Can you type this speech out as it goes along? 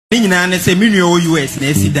nyinaa ne se menua US na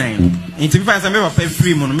esi dan nti me fansa me papa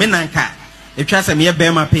free mu no me nanka etwa se me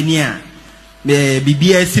be ma pani a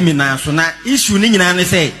bibia esi me na so na issue ne nyinaa ne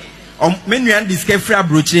se menua disca free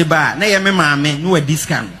abrochire ba na ye me maame no wa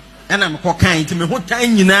disca no na me kokan nti me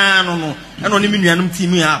hotan nyinaa no na ne menua no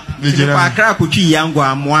team up pa akra kotwi yango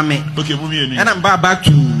amoa me okay mu me na mba back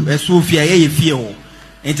to Sofia ye fie ho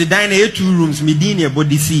nti dan na 2 rooms me din e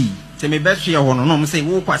body see se me best ye ho no me say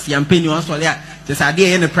wo kwase ampani on so le just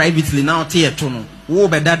idea in privately now tear to no wo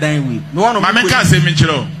be that dan we me one of my can say me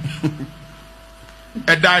chiro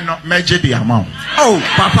e die no meje di amount oh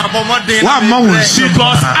papa bomodin wa ma won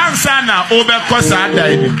because answer na obe kosa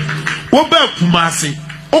die ni wo ba kumase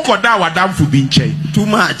ukoda wadamfo bi nche too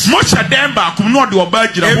much mo cha dem ba kum no de oba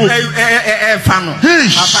gira mo fa no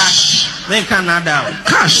papa men Canada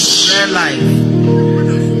cash real life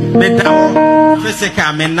betam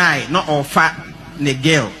physical menai no ofa ne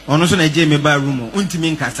girl ono so na je me ba room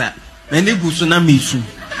untimi nkasa na ne gusu na mesu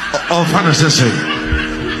ofa no say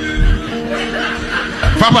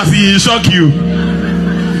papa see shock you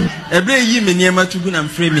ebre yi me niema tugu na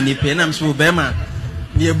mfre me ni pe na mso be ma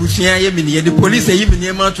ne abusia ye me ne the police yi me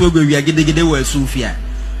niema to agwa wi agedegede wa Sofia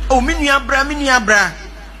oh me nua bra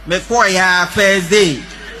me for ya first day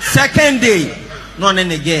second day no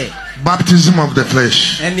ne ge baptism of the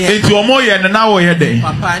flesh enti omo ye na wo ye den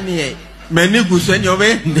papa ne many good when you're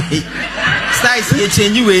size here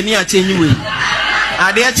change way near change way.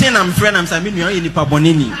 Are there chain I'm friend I'm Sammy in the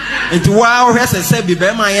Pabonini? And to wow has a said be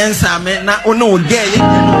my answer, man. Not oh no, gay.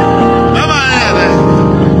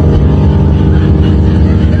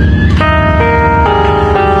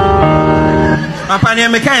 Papa near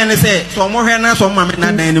me kind say, so more henna, so mamma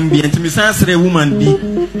not dining be and to Miss Answer a woman be.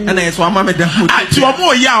 And I saw mamma the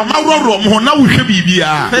more ya, my room, now we should be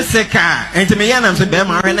Pesca, and to me, I'm saying,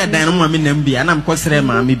 I'm a dynamo in be, and I'm considering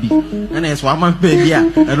mammy be. And I saw my baby,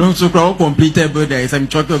 I don't so call completed birthdays. I'm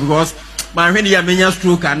chocolate because my really a mania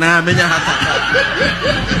stroke and now mania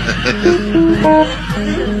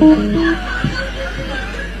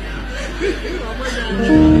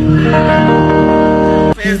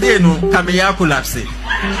no kamea collapse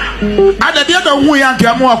ada dia da hu ya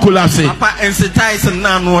nke mo collapse papa ensitize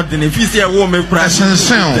na no ordinary fisi e wo me kura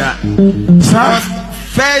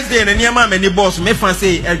first day na niam ma ni boss me fan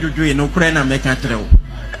say edwodwo no kura na me ka trew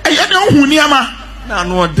e ya da hu niam na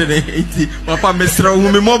no ordinary papa me sra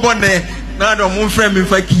hu me mobo ne na do mo frɛ me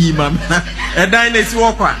fa ki ma e dan na si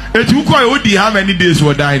wo kwa e tu ko e odi how many days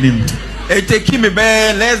wo dan nim it take me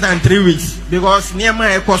less than 3 weeks because near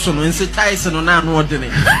my question no insectize no na no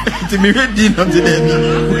ordinary to me ready no today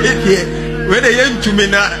where they yen to me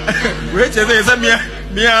na where say me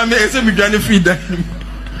me gani feed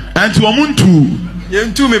and to omuntu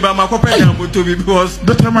yen to me ba makopa ya moto because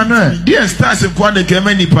Dr. Manuel dear stars in kwa de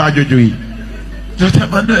kemani pa adwodwi Dr.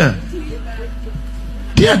 Manuel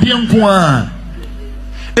dear nko a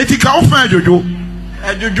etika wo fa adwodwo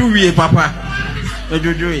wie papa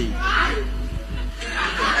adwodwo yi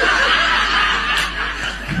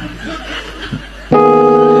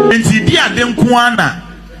enti di ade nko ana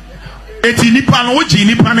eti nipa no wo gi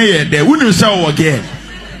nipa na ye de wonu se wo ge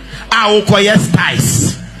a wo koye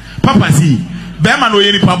styles papa si be ma no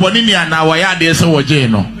ye nipa boni ni ana wo ya de se wo ge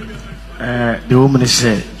no the woman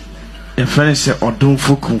say the friend say odum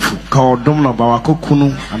fukunfu ka odum no ba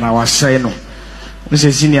wakokunu ana wa say no we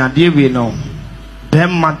say sini ade we no be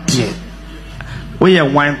ma de wo ye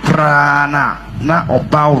wan kra na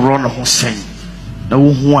oba ro no ho sen na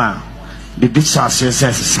wo hu a the big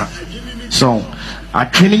success so I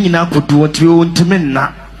training in up to what you want to mean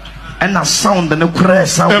na and a sound and a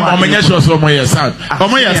crash sound sound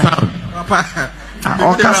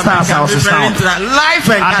life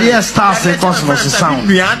and idea stars and cosmos sound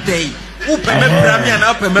there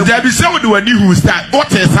be so do a new start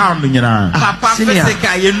what a sound you know papa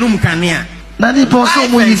physical you num kania na ni poso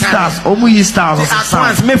mu yi stars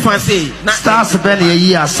sound me fancy stars ben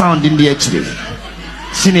ye sound in the actually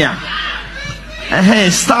senior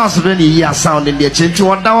stars really hear sound in the change.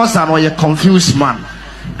 What that was an confused man.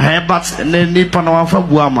 But the Panawa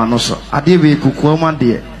Buama no so. I did be Kukuma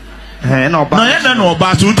dear. No,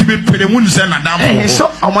 but to be Pedemunds and Adam. So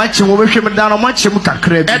how much you will him down, how much you can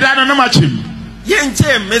create. I don't know much him. Young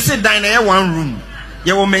Jim, Mr. Diner, 1 room.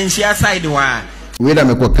 You will mention aside why. We don't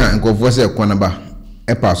make a can go for say Quanaba,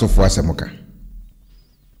 a pass of Wasamoka.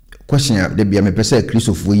 Question there be a person,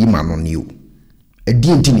 Christopher Yiman on you. A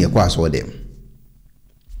dean tin your quas for them.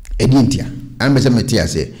 Edintia, I'm a metia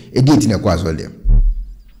say, Edintia quas for them.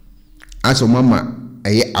 As mama,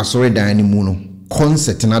 a sorry dining muno,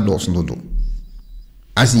 concert in a dos no do.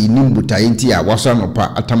 As he nimbuta intia, was on a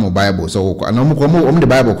atamo Bible, so and I'm the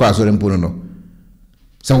Bible class or impuno.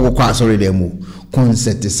 So wo kwa sorry dem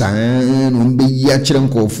concert san no be ya kire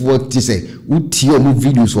nkofo ti say uti o mu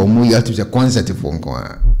videos o mu ya to say concert fo nko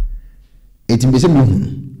a etim be se me hu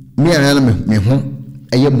me ana me ho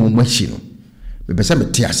eye mo machi no be be se me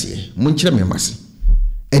ti ase mo nkire me mase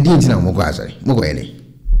edi ntina mo kwa sorry mo ko ene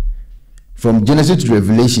from Genesis to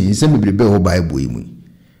Revelation say me be ho Bible yi mu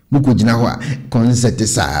muko gina ho a concert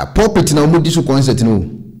sa pulpit na mo di so concert no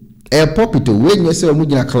pulpit we nye se mo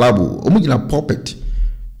gina club o mo gina pulpit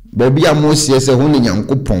baby amo sie se ho ne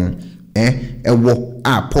nyankopon ewo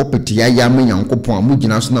a pulpit ya me nyankopon a mo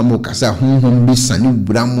gina so na mo kasa honhom bi sane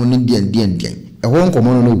bura mo ne den ho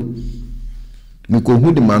nkomo no me ko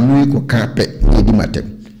hu de manu ko ka pe e di matem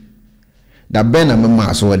da ben na me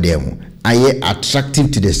ma so dem aye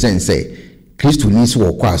attractive to the sense say Christo ni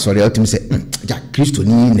so kwa sorry ultimate say ja Christo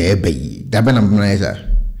ni na ebe yi da be na mnaiza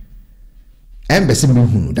embese bi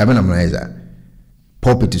hunu da be na mnaiza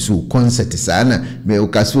pulpit so concert sa na me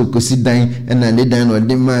okaso kosidan na le dan no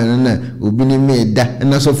de man na obi ni me da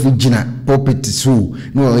na so fu gina pulpit so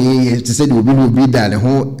no ye to say obi da le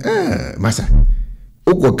ho masa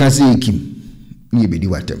okwo kase ekim ni be di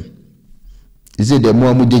watem ise de mo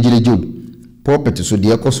amu dejire job pulpit so de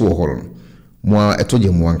ekoso wo horo mo etoje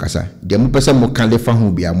mo ankasa de mo pese mo kan le fa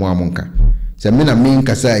ho bia mo amonka se me na me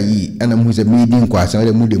nkasa yi ana mo se me di nkwasa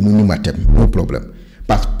de mo de mu ni matem no problem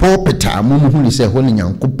but pulpit mo hu ni se ho ni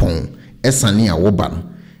nyankopon esane a wo ba no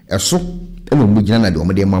eso e mo gina na de o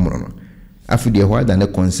mo de mamro no afi de ho ada na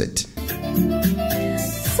concert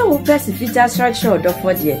so specific structure do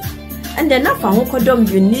for there and then na fa ho kodom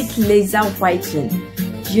unique laser whitening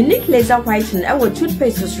e wo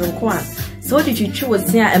toothpaste so nko a so did you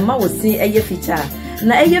choose here and ma was see eye fita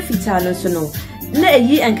na eye fita no so no na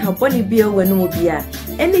eyi enka boni bia wanu bia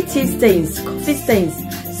any tea stains, coffee stains,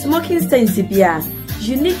 smoking stains bia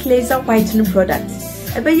unique laser whitening product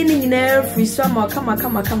ebe yi ni na free so ma kama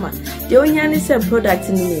de onya ni say product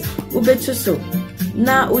ni ubetu so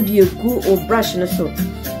na odi egu o brush no so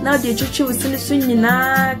na de chuchu usini so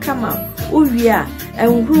nyinaa kama uwia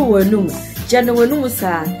enhuru wanum jana wanum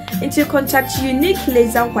sa into contact unique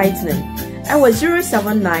laser whitening I was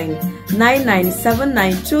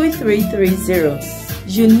 079-9979-2330.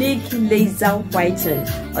 Unique laser whiten.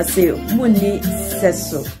 Or say Muni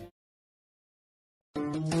Seso.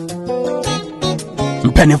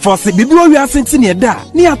 Penny se biblo wi asenti ne da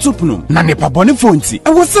ne atopno na ne pabone fonti e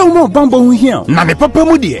wo se wo bambo hu hia na ne papa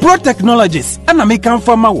mu de Pro Technologies ana me kan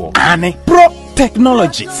fama wo ane Pro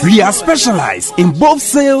Technologies. We are specialized in both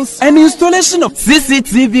sales and installation of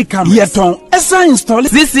CCTV cameras. Yeton esa install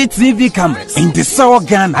CCTV cameras in the South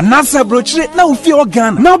Ghana and NASA brochure na ufi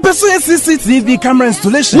Ghana. Now peso CCTV camera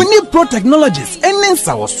installation. We need Pro Technologies and in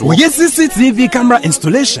South. We get CCTV camera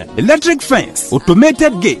installation, electric fence,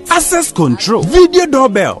 automated gate, access control, video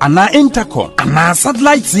doorbell, and intercom, and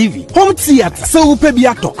satellite TV, home theater. So upe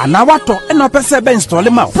biato, and wato, and pese be install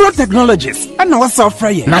them out. Pro Technologies and our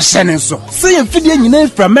software. Na shenenso. Say fidie nyina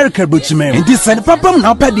from America brochimem enti sane papam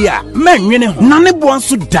na opedia man nwene ho na ne bo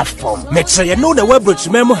anso da form me kire ye no the web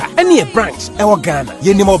brochimem ha ene e branch e wo Ghana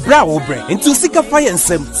ye ni mo bra wo bre enti sika fa ye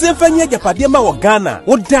nsem se fa nya japade ma wo Ghana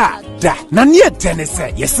wo da na ne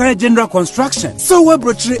tenese ye san general construction so web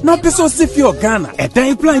brochire na peso si fi o Ghana e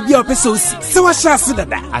dan plan bia peso si se wa sha se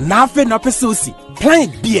dada ana afi na peso si plan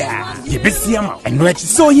bia ye besi ama eno echi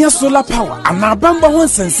so here solar power ana bamba ho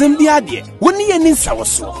nsensem bia de woni ye ni nsawo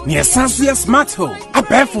so ne sanso ye smart home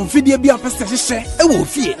abɛ from video bia pese hyehyɛ e wo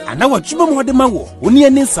fie ana watwuma mo de ma wo woni ye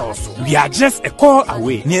ni nsawo so we are just a call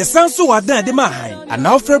away ne sanso wadan de ma han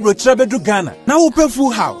ana ofre brochire bedu Ghana na wo pe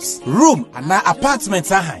full house room ana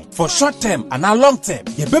apartment ahan for short term ana long term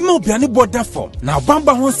ye be ma obiane border form na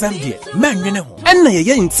bamba ho nsem de manwene ho enna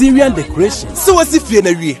ye interior decoration so wasi fie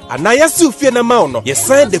na wie ana yasu fie na ma no ye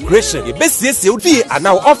sign decoration ye besiesie fie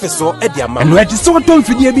ana office so e dia ma no e so tom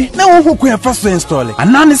fidie bi na wo hokun fa so install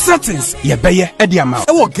ana ne settings ye beye e dia ma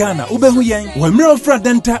e wo Ghana wo be hu yen wo mira ofra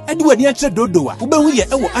denta e de wani a kye dodowa wo be hu ye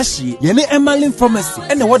e wo ahye ye ne Emerlin Pharmacy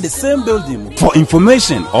e na wo the same building. For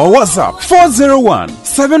information or WhatsApp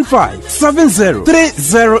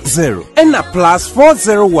 401-7570-300 and a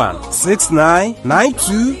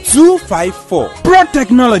 +401-6992-254. Pro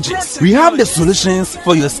Technologies. We have the solutions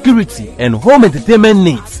for your security and home entertainment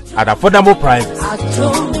needs at affordable prices.